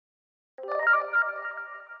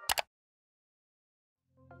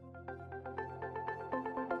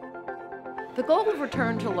The goal of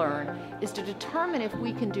Return to Learn is to determine if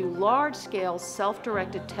we can do large-scale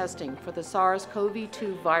self-directed testing for the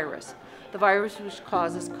SARS-CoV-2 virus, the virus which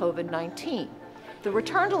causes COVID-19. The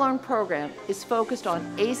Return to Learn program is focused on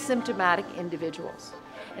asymptomatic individuals.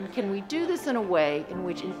 And can we do this in a way in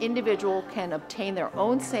which an individual can obtain their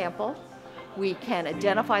own sample, we can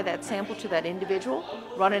identify that sample to that individual,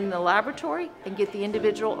 run it in the laboratory, and get the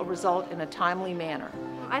individual a result in a timely manner.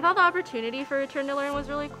 I thought the opportunity for Return to Learn was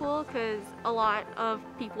really cool because a lot of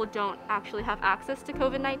people don't actually have access to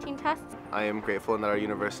COVID-19 tests. I am grateful that our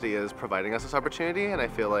university is providing us this opportunity, and I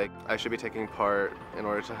feel like I should be taking part in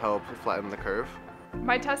order to help flatten the curve.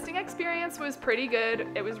 My testing experience was pretty good.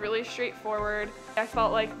 It was really straightforward. I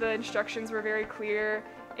felt like the instructions were very clear,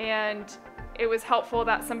 and it was helpful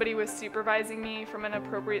that somebody was supervising me from an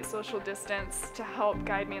appropriate social distance to help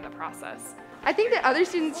guide me in the process. I think that other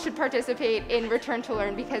students should participate in Return to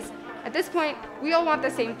Learn because at this point, we all want the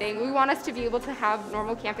same thing. We want us to be able to have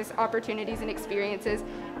normal campus opportunities and experiences,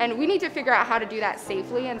 and we need to figure out how to do that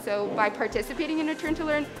safely. And so by participating in Return to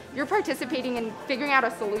Learn, you're participating in figuring out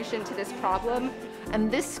a solution to this problem.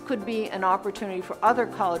 And this could be an opportunity for other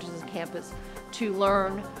colleges and campus to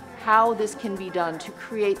learn how this can be done to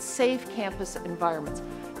create safe campus environments.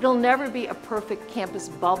 It'll never be a perfect campus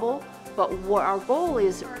bubble, but what our goal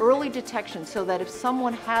is early detection so that if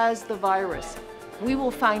someone has the virus, we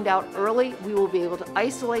will find out early, we will be able to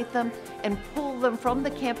isolate them and pull them from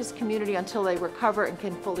the campus community until they recover and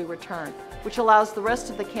can fully return, which allows the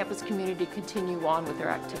rest of the campus community to continue on with their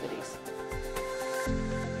activities.